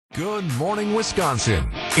Good morning, Wisconsin.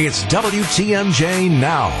 It's WTMJ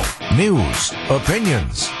Now. News,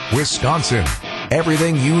 opinions, Wisconsin.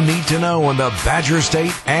 Everything you need to know in the Badger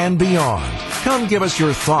State and beyond. Come give us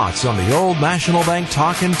your thoughts on the Old National Bank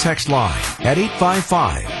talk and text line at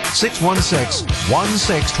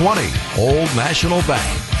 855-616-1620. Old National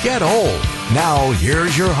Bank. Get old. Now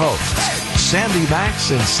here's your hosts, Sandy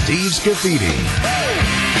Max and Steve Scafidi.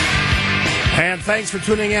 And thanks for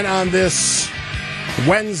tuning in on this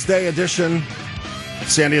Wednesday edition.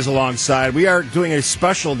 Sandy is alongside. We are doing a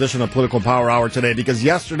special edition of Political Power Hour today because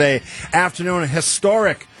yesterday afternoon, a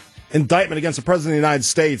historic indictment against the President of the United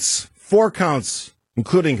States. 4 counts,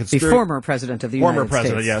 including the former President of the United States. Former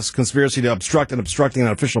President, yes. Conspiracy to obstruct and obstructing an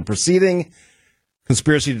official proceeding.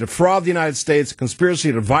 Conspiracy to defraud the United States.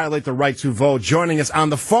 Conspiracy to violate the right to vote. Joining us on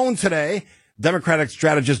the phone today, Democratic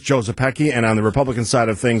strategist Joe Zepecki, and on the Republican side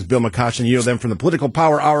of things, Bill McCoshen. You know them from the Political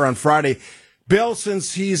Power Hour on Friday. Bill,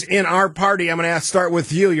 since he's in our party, I'm going to start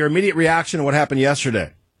with you. Your immediate reaction to what happened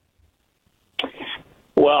yesterday.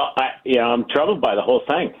 Well, I'm troubled by the whole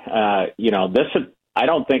thing. I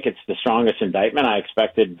don't think it's the strongest indictment. I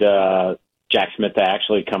expected Jack Smith to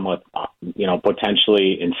actually come with,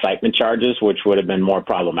 potentially incitement charges, which would have been more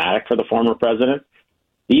problematic for the former president.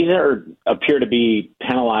 These appear to be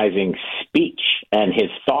penalizing speech and his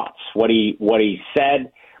thoughts, what he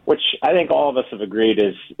said, which I think all of us have agreed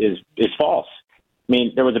is false. I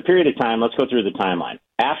mean, there was a period of time, let's go through the timeline.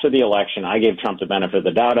 After the election, I gave Trump the benefit of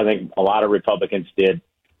the doubt. I think a lot of Republicans did.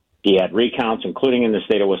 He had recounts, including in the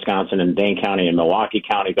state of Wisconsin and Dane County and Milwaukee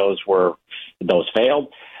County. Those failed.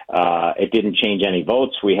 It didn't change any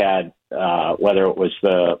votes. We had, whether it was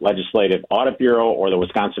the Legislative Audit Bureau or the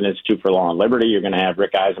Wisconsin Institute for Law and Liberty, you're going to have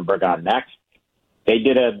Rick Eisenberg on next. They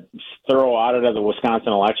did a thorough audit of the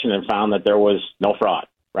Wisconsin election and found that there was no fraud.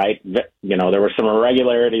 Right? There were some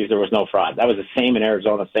irregularities. There was no fraud. That was the same in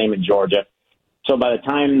Arizona, same in Georgia. So by the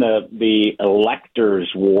time the electors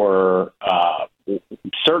were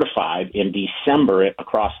certified in December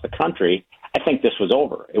across the country, I think this was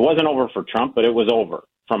over. It wasn't over for Trump, but it was over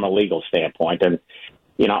from a legal standpoint. And,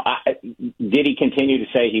 did he continue to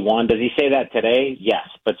say he won? Does he say that today? Yes.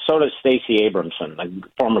 But so does Stacey Abramson, the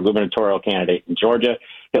former gubernatorial candidate in Georgia.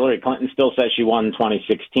 Hillary Clinton still says she won in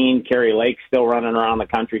 2016. Carrie Lake still running around the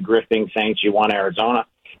country grifting, saying she won Arizona.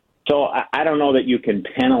 So I don't know that you can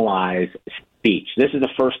penalize speech. This is a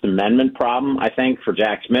First Amendment problem, I think, for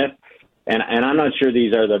Jack Smith. And I'm not sure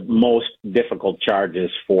these are the most difficult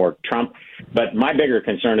charges for Trump. But my bigger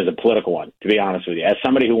concern is a political one, to be honest with you. As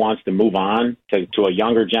somebody who wants to move on to a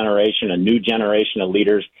younger generation, a new generation of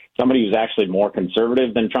leaders, somebody who's actually more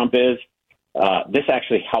conservative than Trump is, this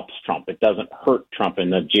actually helps Trump. It doesn't hurt Trump in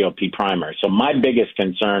the GOP primary. So my biggest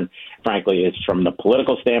concern, frankly, is from the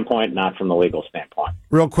political standpoint, not from the legal standpoint.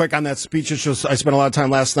 Real quick on that speech issue, I spent a lot of time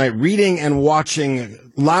last night reading and watching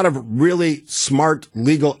a lot of really smart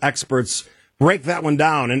legal experts break that one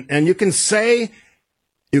down. And you can say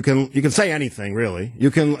anything, really.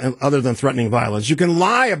 You can, other than threatening violence, you can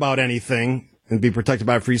lie about anything and be protected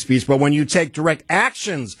by free speech. But when you take direct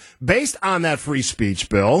actions based on that free speech,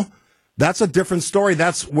 Bill, that's a different story.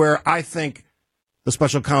 That's where I think the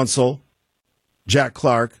special counsel, Jack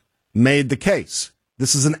Clark, made the case.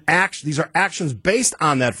 This is an action. These are actions based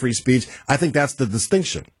on that free speech. I think that's the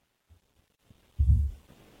distinction.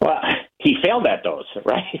 Well, he failed at those,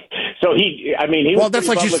 right? So he Well, that's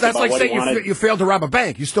like saying you failed to rob a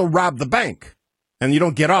bank. You still robbed the bank, and you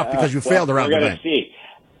don't get off because you failed to rob the bank. We're going to see.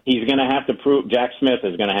 He's going to have to prove, Jack Smith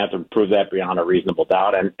is going to have to prove that beyond a reasonable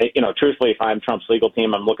doubt. And, truthfully, if I'm Trump's legal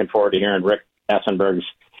team, I'm looking forward to hearing Rick Eisenberg's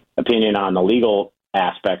opinion on the legal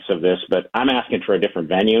aspects of this. But I'm asking for a different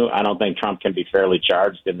venue. I don't think Trump can be fairly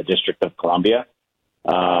charged in the District of Columbia.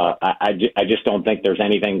 I just don't think there's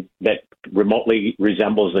anything that remotely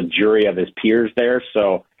resembles a jury of his peers there.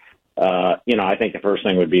 So, I think the first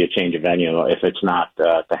thing would be a change of venue if it's not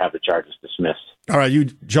to have the charges dismissed. All right,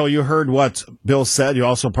 Joe, you heard what Bill said. You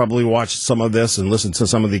also probably watched some of this and listened to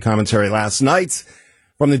some of the commentary last night.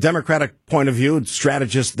 From the Democratic point of view,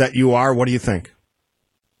 strategist that you are, what do you think?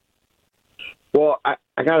 Well, I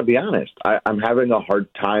got to be honest. I'm having a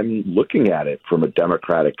hard time looking at it from a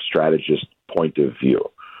Democratic strategist point of view.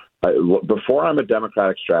 Before I'm a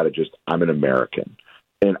Democratic strategist, I'm an American.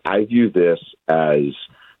 And I view this as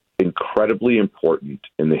incredibly important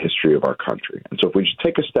in the history of our country. And so if we just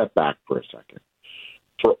take a step back for a second,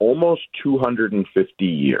 for almost 250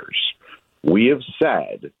 years, we have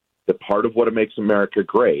said that part of what makes America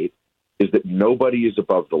great is that nobody is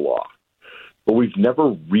above the law. But we've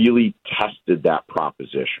never really tested that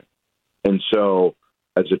proposition. And so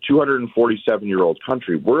as a 247-year-old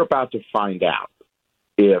country, we're about to find out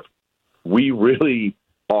if we really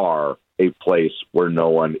are a place where no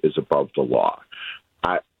one is above the law.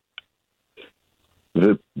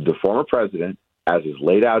 The former president, as is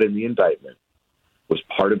laid out in the indictment, was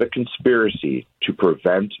part of a conspiracy to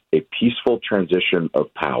prevent a peaceful transition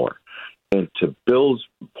of power. And to Bill's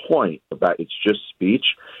point about it's just speech,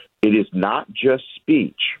 it is not just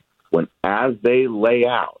speech when, as they lay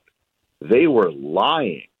out, they were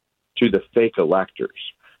lying to the fake electors.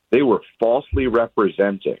 They were falsely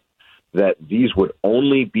representing that these would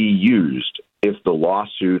only be used if the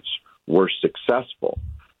lawsuits were successful.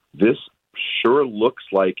 This sure looks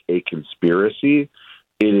like a conspiracy.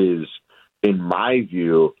 It is, in my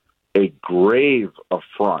view, a grave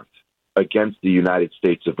affront against the United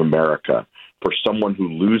States of America for someone who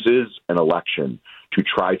loses an election to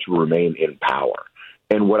try to remain in power.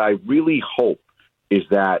 And what I really hope is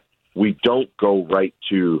that we don't go right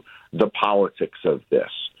to the politics of this,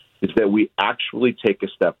 is that we actually take a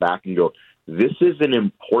step back and go, this is an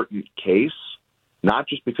important case, not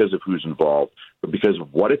just because of who's involved, but because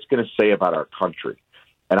of what it's going to say about our country.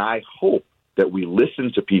 And I hope that we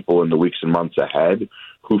listen to people in the weeks and months ahead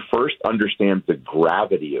who first understand the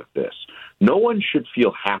gravity of this. No one should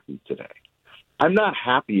feel happy today. I'm not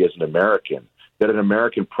happy as an American that an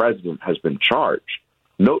American president has been charged.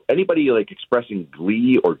 No, anybody expressing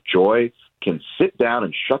glee or joy can sit down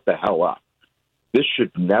and shut the hell up. This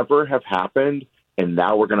should never have happened, and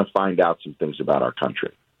now we're going to find out some things about our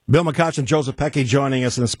country. Bill McCutcheon and Joseph Pecky joining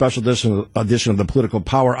us in a special edition of the Political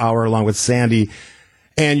Power Hour, along with Sandy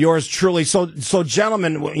and yours truly. So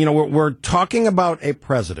gentlemen, we're talking about a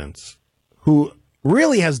president who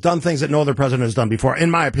really has done things that no other president has done before,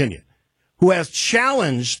 in my opinion, who has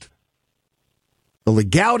challenged the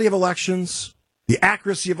legality of elections, the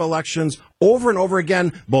accuracy of elections over and over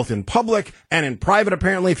again, both in public and in private,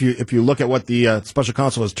 apparently, if you look at what the special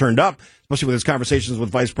counsel has turned up, especially with his conversations with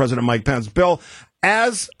Vice President Mike Pence. Bill,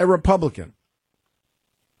 as a Republican,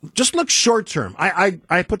 just look short term.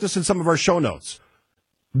 I put this in some of our show notes.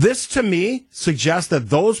 This, to me, suggests that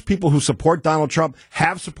those people who support Donald Trump,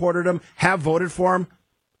 have supported him, have voted for him,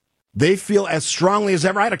 they feel as strongly as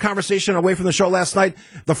ever. I had a conversation away from the show last night.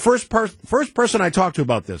 The first person I talked to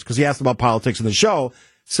about this, because he asked about politics in the show,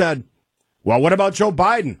 said, well, what about Joe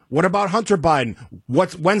Biden? What about Hunter Biden?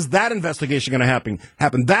 When's that investigation going to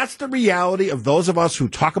happen? That's the reality of those of us who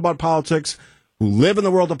talk about politics, who live in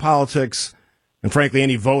the world of politics, and frankly,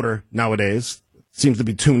 any voter nowadays seems to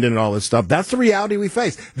be tuned in and all this stuff. That's the reality we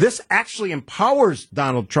face. This actually empowers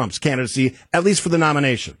Donald Trump's candidacy, at least for the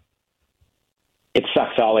nomination. It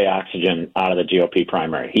sucks all the oxygen out of the GOP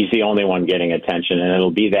primary. He's the only one getting attention, and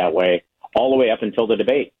it'll be that way all the way up until the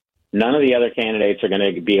debate. None of the other candidates are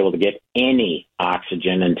going to be able to get any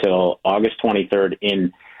oxygen until August 23rd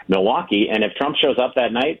in Milwaukee. And if Trump shows up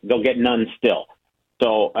that night, they'll get none still.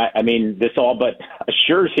 So, I mean, this all but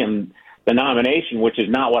assures him the nomination, which is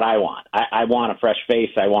not what I want. I want a fresh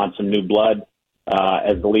face. I want some new blood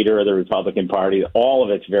as the leader of the Republican Party. All of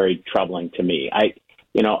it's very troubling to me. I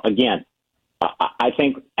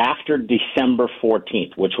think after December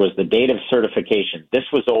 14th, which was the date of certification, this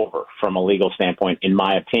was over from a legal standpoint, in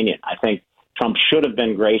my opinion. I think Trump should have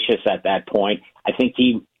been gracious at that point. I think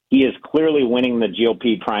he is clearly winning the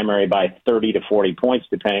GOP primary by 30 to 40 points,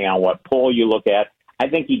 depending on what poll you look at. I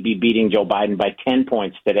think he'd be beating Joe Biden by 10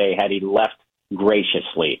 points today had he left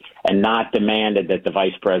graciously and not demanded that the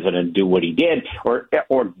vice president do what he did or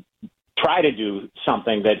try to do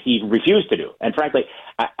something that he refused to do. And frankly,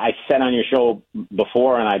 I said on your show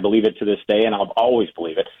before, and I believe it to this day, and I'll always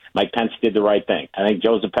believe it, Mike Pence did the right thing. I think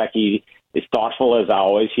Joseph Pecky is thoughtful as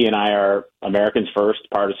always. He and I are Americans first,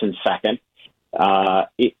 partisans second.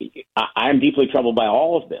 I'm deeply troubled by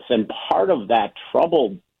all of this. And part of that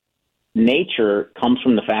troubled nature comes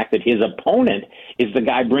from the fact that his opponent is the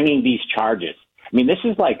guy bringing these charges. I mean, this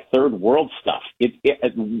is like third world stuff.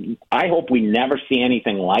 I hope we never see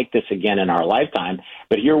anything like this again in our lifetime,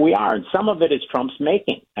 but here we are. And some of it is Trump's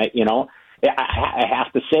making. I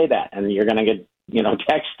have to say that. And you're going to get,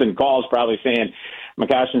 texts and calls probably saying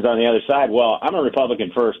McCutcheon's on the other side. Well, I'm a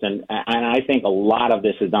Republican first, and I think a lot of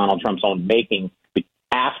this is Donald Trump's own making.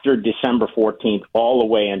 After December 14th all the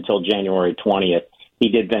way until January 20th, he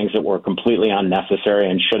did things that were completely unnecessary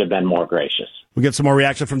and should have been more gracious. We'll get some more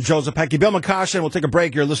reaction from Joseph Pecky. Bill McCutcheon, we'll take a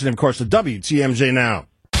break. You're listening, of course, to WTMJ Now.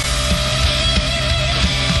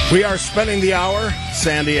 We are spending the hour,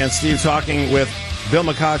 Sandy and Steve, talking with Bill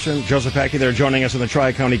McCutcheon, Joseph Pecky. They're joining us on the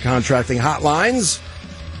Tri-County Contracting Hotlines.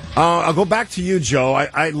 I'll go back to you, Joe.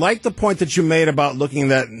 I like the point that you made about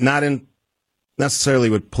looking at not in necessarily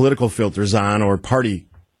with political filters on or party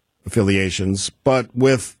affiliations, but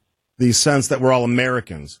with the sense that we're all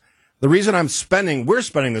Americans. The reason we're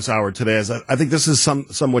spending this hour today is I think this is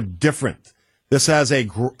somewhat different. This has a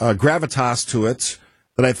gravitas to it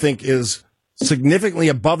that I think is significantly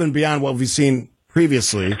above and beyond what we've seen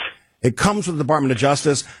previously. It comes from the Department of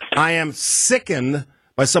Justice. I am sickened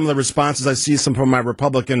by some of the responses I see from my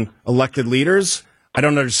Republican elected leaders. I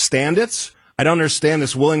don't understand it. I don't understand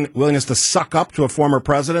this willingness to suck up to a former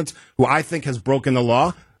president who I think has broken the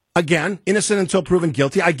law. Again, innocent until proven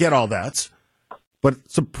guilty. I get all that.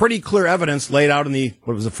 But some pretty clear evidence laid out in the,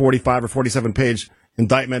 45 or 47 page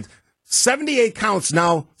indictment. 78 counts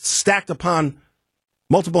now stacked upon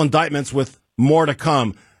multiple indictments with more to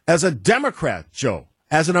come. As a Democrat, Joe,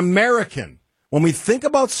 as an American, when we think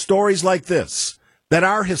about stories like this that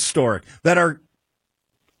are historic, that are,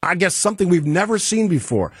 I guess, something we've never seen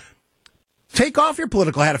before, take off your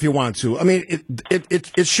political hat if you want to. I mean,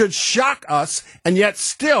 it should shock us, and yet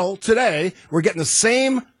still today we're getting the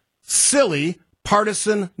same silly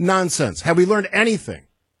partisan nonsense. Have we learned anything?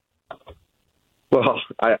 Well,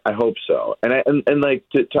 I hope so. And like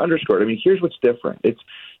to underscore it, I mean, here's what's different.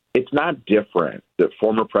 It's not different that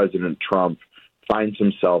former President Trump finds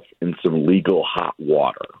himself in some legal hot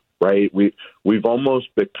water, right? We've almost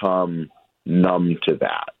become numb to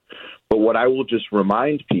that. But what I will just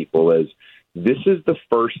remind people is this is the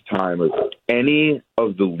first time of any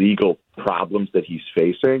of the legal problems that he's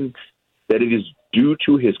facing that it is due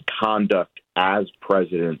to his conduct as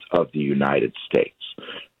president of the United States,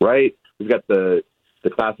 right? We've got the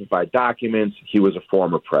classified documents. He was a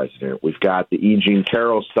former president. We've got the E. Jean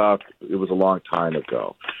Carroll stuff. It was a long time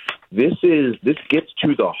ago. This gets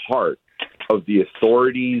to the heart of the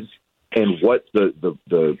authorities and what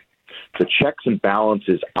the checks and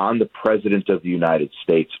balances on the president of the United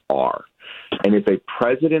States are. And if a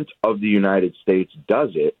president of the United States does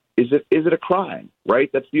it, is it a crime, right?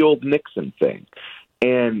 That's the old Nixon thing.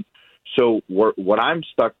 And so what I'm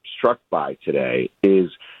struck by today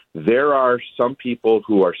is there are some people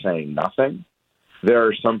who are saying nothing. There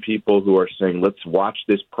are some people who are saying, let's watch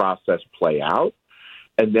this process play out.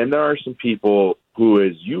 And then there are some people who,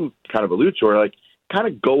 as you kind of allude to, are like kind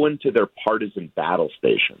of go into their partisan battle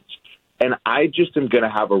stations. And I just am going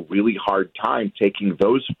to have a really hard time taking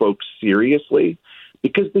those folks seriously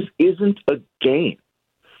because this isn't a game.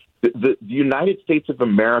 The United States of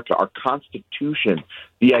America, our Constitution,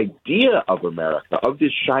 the idea of America, of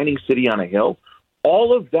this shining city on a hill,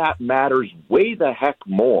 all of that matters way the heck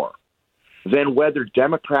more than whether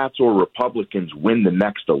Democrats or Republicans win the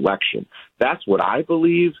next election. That's what I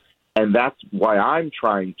believe, and that's why I'm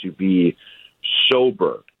trying to be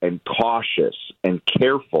sober and cautious and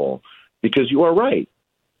careful, because you are right.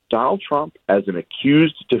 Donald Trump, as an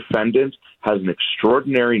accused defendant, has an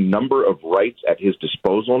extraordinary number of rights at his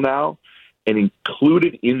disposal now, and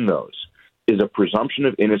included in those is a presumption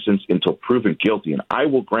of innocence until proven guilty. And I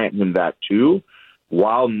will grant him that, too,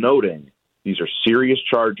 while noting these are serious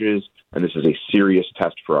charges, and this is a serious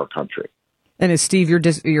test for our country. And as Steve,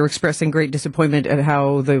 you're expressing great disappointment at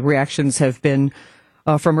how the reactions have been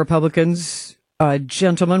from Republicans.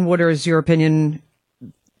 Gentlemen, what is your opinion?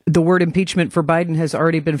 The word impeachment for Biden has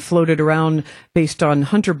already been floated around based on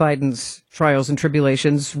Hunter Biden's trials and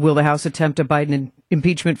tribulations. Will the House attempt a Biden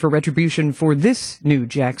impeachment for retribution for this new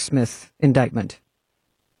Jack Smith indictment?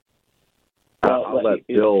 I'll let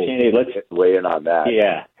Bill weigh in on that.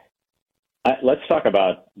 Yeah. Let's talk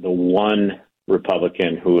about the one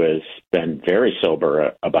Republican who has been very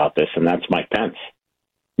sober about this, and that's Mike Pence.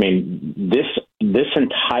 I mean, this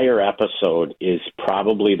entire episode is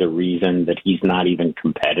probably the reason that he's not even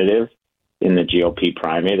competitive in the GOP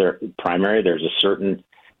primary. There's a certain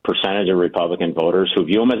percentage of Republican voters who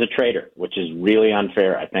view him as a traitor, which is really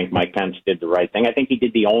unfair. I think Mike Pence did the right thing. I think he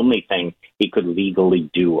did the only thing he could legally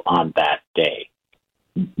do on that day.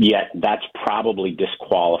 Yet that's probably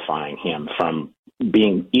disqualifying him from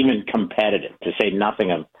being even competitive, to say nothing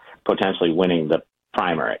of potentially winning the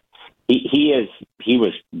primary. He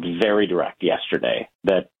was very direct yesterday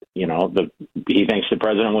that, he thinks the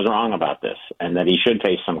president was wrong about this and that he should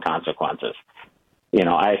face some consequences.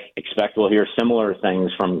 I expect we'll hear similar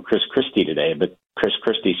things from Chris Christie today, but Chris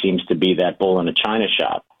Christie seems to be that bull in a china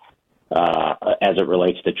shop as it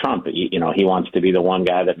relates to Trump. He wants to be the one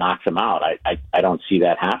guy that knocks him out. I don't see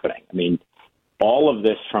that happening. I mean, all of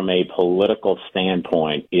this from a political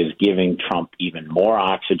standpoint is giving Trump even more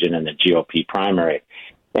oxygen in the GOP primary.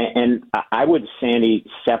 And I would, Sandy,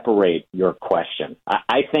 separate your question.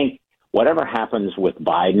 I think whatever happens with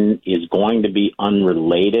Biden is going to be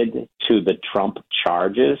unrelated to the Trump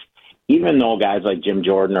charges, even though guys like Jim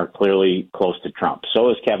Jordan are clearly close to Trump. So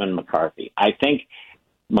is Kevin McCarthy. I think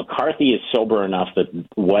McCarthy is sober enough that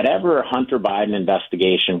whatever Hunter Biden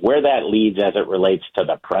investigation, where that leads as it relates to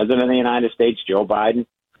the president of the United States, Joe Biden,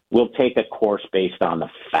 will take a course based on the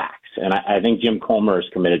facts. And I think Jim Comer is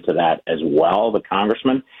committed to that as well, the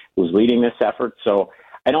congressman who's leading this effort. So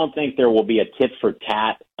I don't think there will be a tit for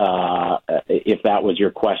tat, if that was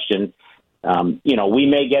your question. We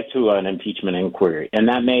may get to an impeachment inquiry, and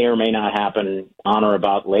that may or may not happen on or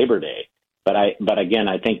about Labor Day. But again,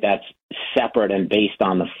 I think that's separate and based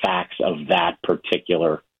on the facts of that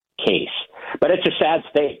particular case. But it's a sad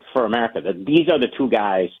state for America that these are the two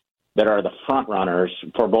guys that are the front runners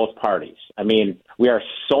for both parties. I mean, we are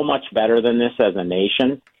so much better than this as a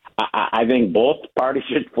nation. I think both parties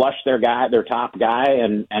should flush their top guy,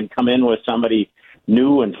 and come in with somebody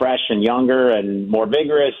new and fresh and younger and more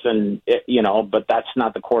vigorous, but that's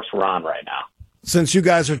not the course we're on right now. Since you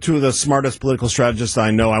guys are two of the smartest political strategists I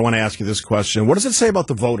know, I want to ask you this question. What does it say about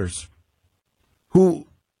the voters who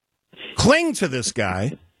cling to this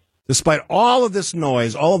guy despite all of this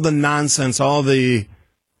noise, all of the nonsense, all the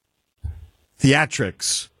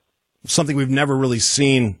theatrics, something we've never really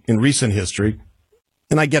seen in recent history?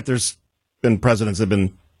 And I get there's been presidents that have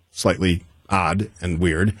been slightly odd and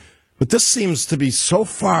weird, but this seems to be so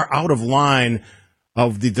far out of line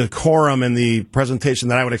of the decorum and the presentation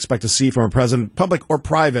that I would expect to see from a president, public or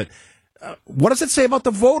private. What does it say about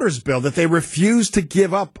the voters, Bill, that they refuse to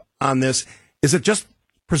give up on this? Is it just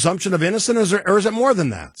presumption of innocence, or is it more than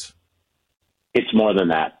that? It's more than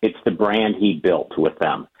that. It's the brand he built with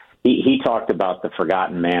them. He talked about the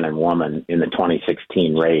forgotten man and woman in the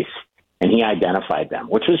 2016 race, and he identified them,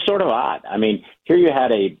 which was sort of odd. I mean, here you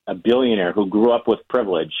had a billionaire who grew up with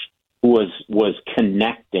privilege, who was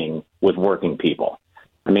connecting with working people.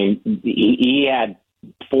 I mean, he had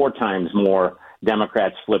 4 times more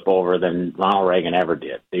Democrats flip over than Ronald Reagan ever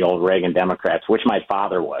did, the old Reagan Democrats, which my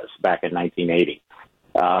father was back in 1980.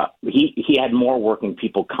 He had more working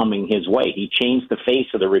people coming his way. He changed the face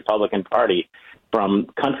of the Republican Party from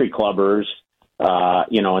country clubbers,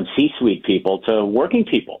 and C-suite people to working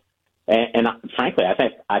people. And frankly,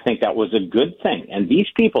 I think that was a good thing. And these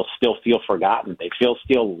people still feel forgotten. They feel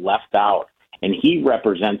still left out. And he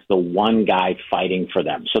represents the one guy fighting for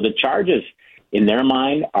them. So the charges in their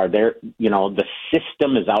mind are the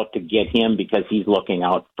system is out to get him because he's looking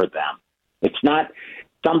out for them. It's not.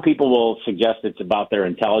 Some people will suggest it's about their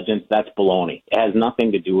intelligence. That's baloney. It has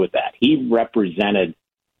nothing to do with that. He represented,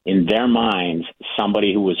 in their minds,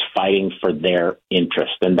 somebody who was fighting for their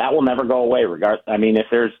interest. And that will never go away. If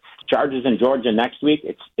there's charges in Georgia next week,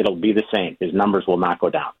 it'll be the same. His numbers will not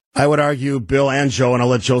go down. I would argue, Bill and Joe, and I'll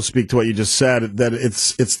let Joe speak to what you just said, that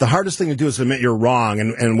it's the hardest thing to do is admit you're wrong.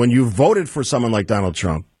 And when you voted for someone like Donald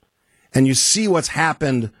Trump and you see what's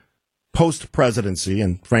happened post-presidency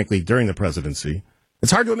and, frankly, during the presidency,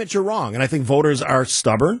 it's hard to admit you're wrong. And I think voters are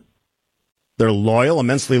stubborn. They're loyal,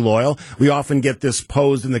 immensely loyal. We often get this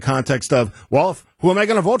posed in the context of, well, who am I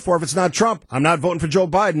going to vote for if it's not Trump? I'm not voting for Joe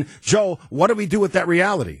Biden. Joe, what do we do with that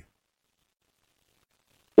reality?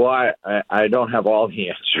 Well, I don't have all the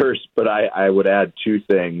answers, but I would add 2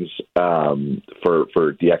 things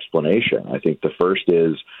for the explanation. I think the first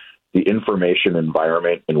is the information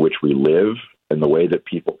environment in which we live and the way that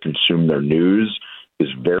people consume their news is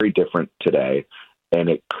very different today. And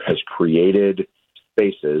it has created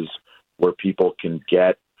spaces where people can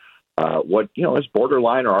get what is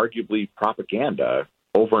borderline or arguably propaganda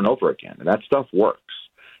over and over again. And that stuff works.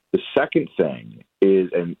 The second thing is,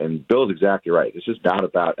 and Bill's exactly right, this is not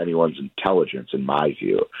about anyone's intelligence, in my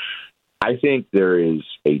view. I think there is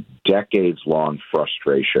a decades-long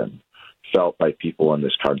frustration felt by people in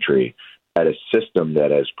this country at a system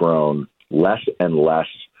that has grown less and less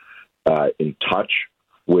in touch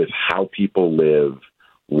with how people live,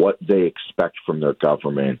 what they expect from their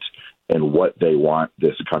government, and what they want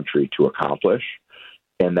this country to accomplish.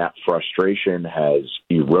 And that frustration has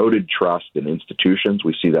eroded trust in institutions.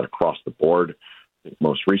 We see that across the board.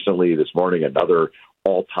 Most recently, this morning, another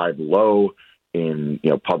all-time low in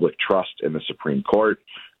public trust in the Supreme Court,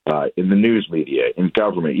 in the news media, in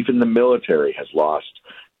government. Even the military has lost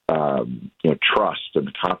trust and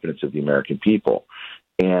the confidence of the American people.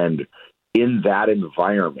 And in that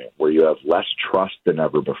environment where you have less trust than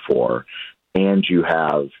ever before, and you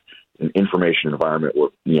have an information environment where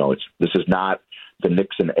this is not the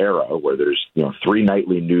Nixon era where there's 3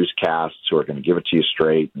 nightly newscasts who are going to give it to you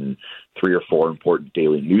straight and 3 or 4 important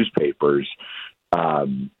daily newspapers.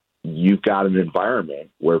 You've got an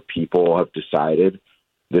environment where people have decided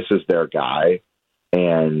this is their guy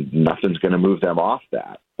and nothing's going to move them off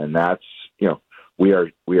that. And that's we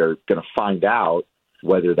are going to find out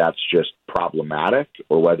whether that's just problematic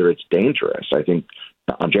or whether it's dangerous. I think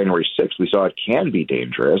On January 6th, we saw it can be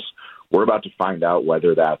dangerous. We're about to find out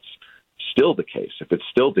whether that's still the case, if it's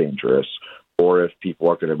still dangerous, or if people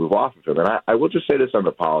are going to move off of him. And I will just say this on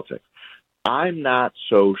the politics. I'm not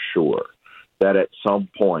so sure that at some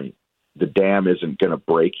point the dam isn't going to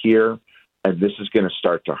break here, and this is going to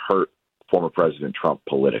start to hurt former President Trump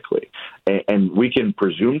politically. And we can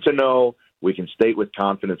presume to know, we can state with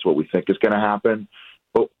confidence what we think is going to happen,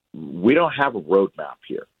 but we don't have a roadmap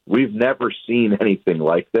here. We've never seen anything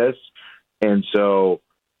like this. And so,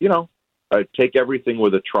 take everything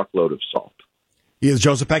with a truckload of salt. He is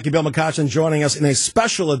Joseph Pecky, Bill McCoshen, joining us in a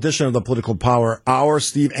special edition of the Political Power Hour.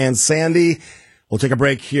 Steve and Sandy. We'll take a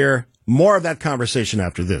break here. More of that conversation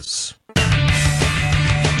after this.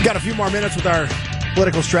 Got a few more minutes with our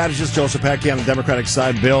political strategist, Joseph Pecky on the Democratic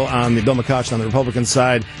side, Bill McCoshen on the Republican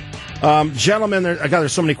side. Gentlemen,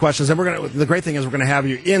 there's so many questions, and the great thing is we're gonna have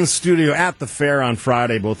you in studio at the fair on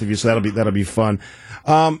Friday, both of you. So that'll be fun.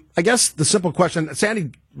 I guess the simple question,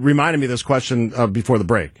 Sandy reminded me of this question before the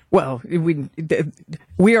break. Well,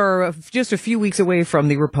 we are just a few weeks away from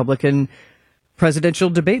the Republican presidential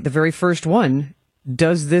debate, the very first one.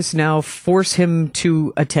 Does this now force him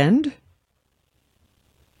to attend?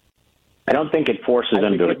 I don't think it forces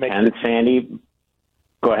him to attend, Sandy.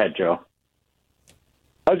 Go ahead, Joe.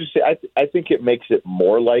 I'll just say I think it makes it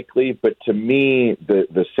more likely, but to me,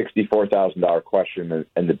 the $64,000 question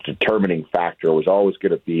and the determining factor was always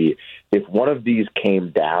going to be if one of these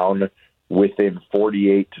came down within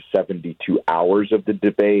 48 to 72 hours of the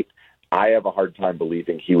debate, I have a hard time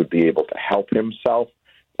believing he would be able to help himself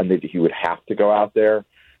and that he would have to go out there.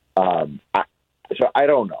 So I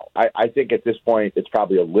don't know. I think at this point, it's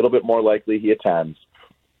probably a little bit more likely he attends.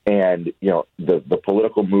 And, the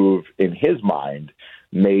political move in his mind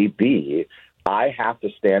may be, I have to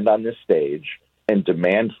stand on this stage and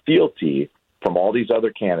demand fealty from all these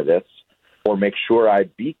other candidates or make sure I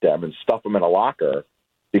beat them and stuff them in a locker,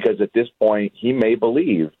 because at this point he may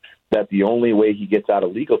believe that the only way he gets out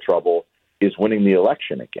of legal trouble is winning the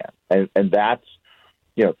election again. And that's,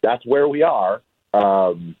 that's where we are.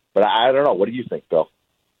 But I don't know. What do you think, Bill?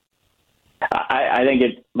 I think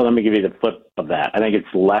let me give you the flip of that. I think it's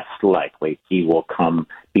less likely he will come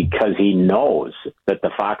because he knows that the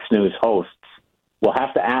Fox News hosts will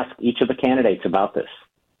have to ask each of the candidates about this.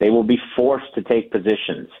 They will be forced to take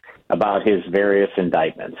positions about his various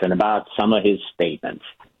indictments and about some of his statements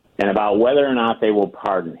and about whether or not they will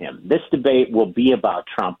pardon him. This debate will be about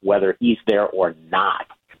Trump, whether he's there or not.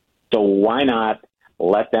 So why not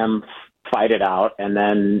let them fight it out? And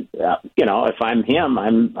then, if I'm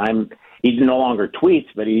him, he no longer tweets,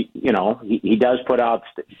 but he does put out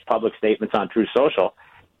public statements on Truth Social.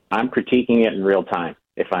 I'm critiquing it in real time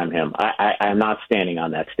if I'm him. I'm not standing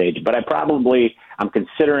on that stage, but I'm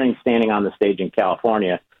considering standing on the stage in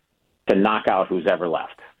California to knock out who's ever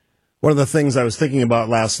left. One of the things I was thinking about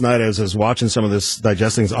last night as I was watching some of this,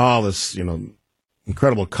 digesting all this,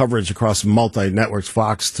 incredible coverage across multi-networks,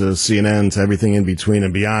 Fox to CNN to everything in between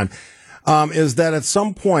and beyond, is that at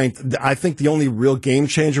some point, I think the only real game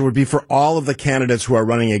changer would be for all of the candidates who are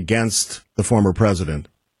running against the former president,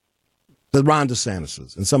 the Ron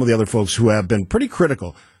DeSantis and some of the other folks who have been pretty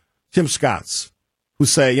critical, Tim Scott's, who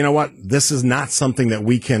say, you know what, this is not something that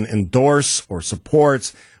we can endorse or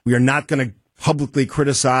support. We are not going to publicly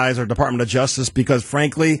criticize our Department of Justice because,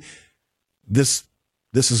 frankly, this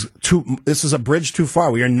is a bridge too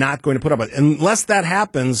far. We are not going to put up with it. Unless that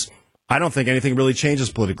happens, I don't think anything really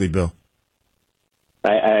changes politically, Bill.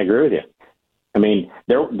 I agree with you. I mean,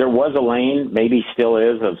 there was a lane, maybe still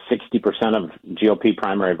is, of 60% of GOP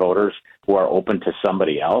primary voters who are open to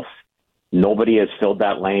somebody else. Nobody has filled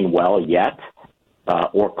that lane well yet,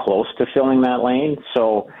 or close to filling that lane.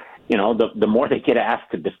 So, the more they get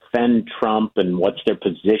asked to defend Trump and what's their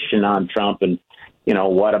position on Trump and,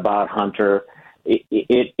 what about Hunter,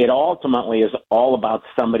 it ultimately is all about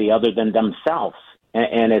somebody other than themselves.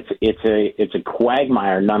 And it's a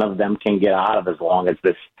quagmire none of them can get out of as long as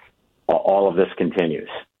all of this continues.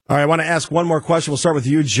 All right, I want to ask one more question. We'll start with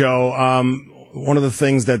you, Joe. One of the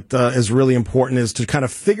things that is really important is to kind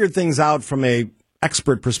of figure things out from a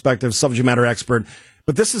expert perspective, subject matter expert.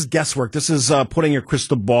 But this is guesswork. This is looking at your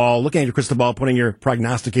crystal ball, putting your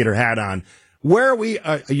prognosticator hat on. Where are we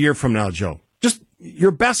a year from now, Joe? Just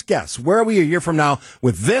your best guess. Where are we a year from now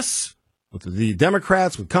with this, with the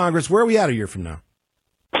Democrats, with Congress? Where are we at a year from now?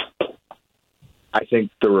 I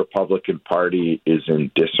think the Republican Party is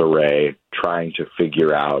in disarray, trying to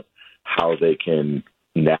figure out how they can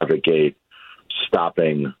navigate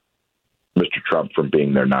stopping Mr. Trump from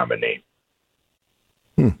being their nominee.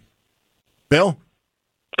 Bill?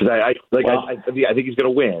 Because I think he's going to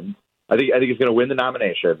win. I think he's going to win the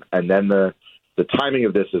nomination, and then the the timing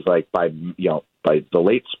of this is like by the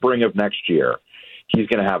late spring of next year, he's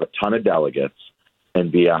going to have a ton of delegates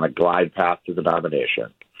and be on a glide path to the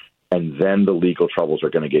nomination. And then the legal troubles are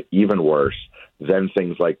going to get even worse. Then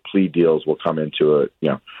things like plea deals will come into it,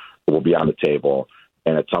 will be on the table.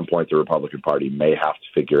 And at some point, the Republican Party may have to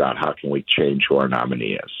figure out how can we change who our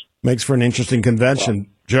nominee is. Makes for an interesting convention.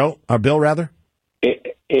 Bill, rather?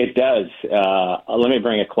 It does. Let me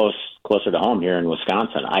bring it closer to home here in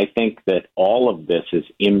Wisconsin. I think that all of this is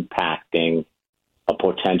impacting a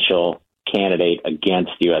potential candidate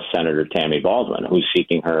against U.S. Senator Tammy Baldwin, who's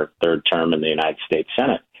seeking her third term in the United States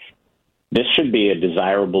Senate. This should be a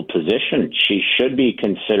desirable position. She should be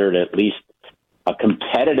considered at least a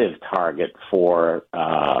competitive target for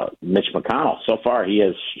Mitch McConnell. So far, he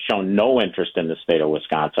has shown no interest in the state of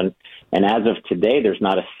Wisconsin. And as of today, there's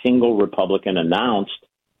not a single Republican announced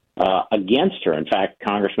against her. In fact,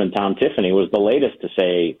 Congressman Tom Tiffany was the latest to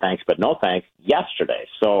say thanks but no thanks yesterday.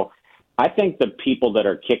 So I think the people that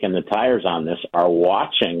are kicking the tires on this are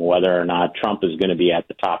watching whether or not Trump is going to be at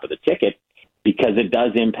the top of the ticket, because it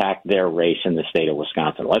does impact their race in the state of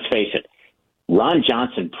Wisconsin. Let's face it, Ron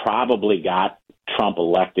Johnson probably got Trump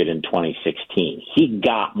elected in 2016. He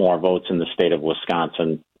got more votes in the state of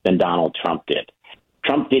Wisconsin than Donald Trump did.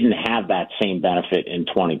 Trump didn't have that same benefit in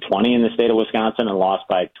 2020 in the state of Wisconsin and lost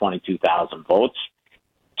by 22,000 votes.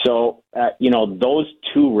 So, those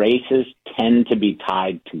two races tend to be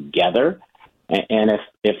tied together. And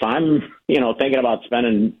if I'm, thinking about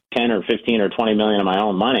spending 10 or 15 or 20 million of my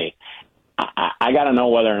own money, I got to know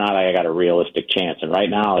whether or not I got a realistic chance. And right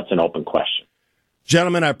now, it's an open question.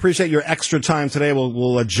 Gentlemen, I appreciate your extra time today.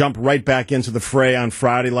 We'll jump right back into the fray on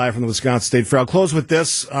Friday, live from the Wisconsin State Fair. I'll close with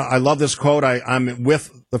this. I love this quote. I'm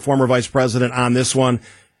with the former vice president on this one.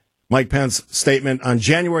 Mike Pence's statement on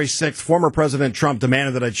January 6th, former President Trump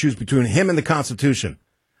demanded that I choose between him and the Constitution.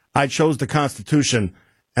 I chose the Constitution,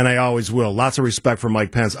 and I always will. Lots of respect for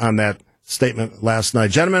Mike Pence on that statement last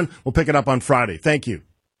night. Gentlemen, we'll pick it up on Friday. Thank you.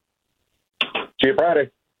 See you Friday.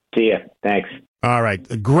 See you. Thanks. All right.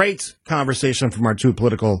 A great conversation from our two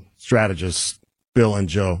political strategists, Bill and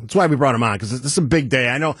Joe. That's why we brought them on, because this is a big day.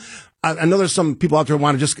 I know there's some people out there who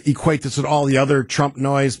want to just equate this with all the other Trump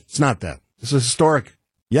noise. It's not that. This is historic.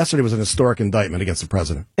 Yesterday was an historic indictment against the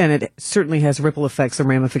president. And it certainly has ripple effects and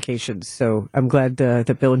ramifications. So I'm glad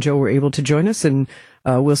that Bill and Joe were able to join us, and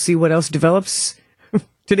we'll see what else develops.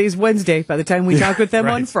 Today's Wednesday. By the time we talk with them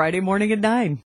on Friday morning at 9.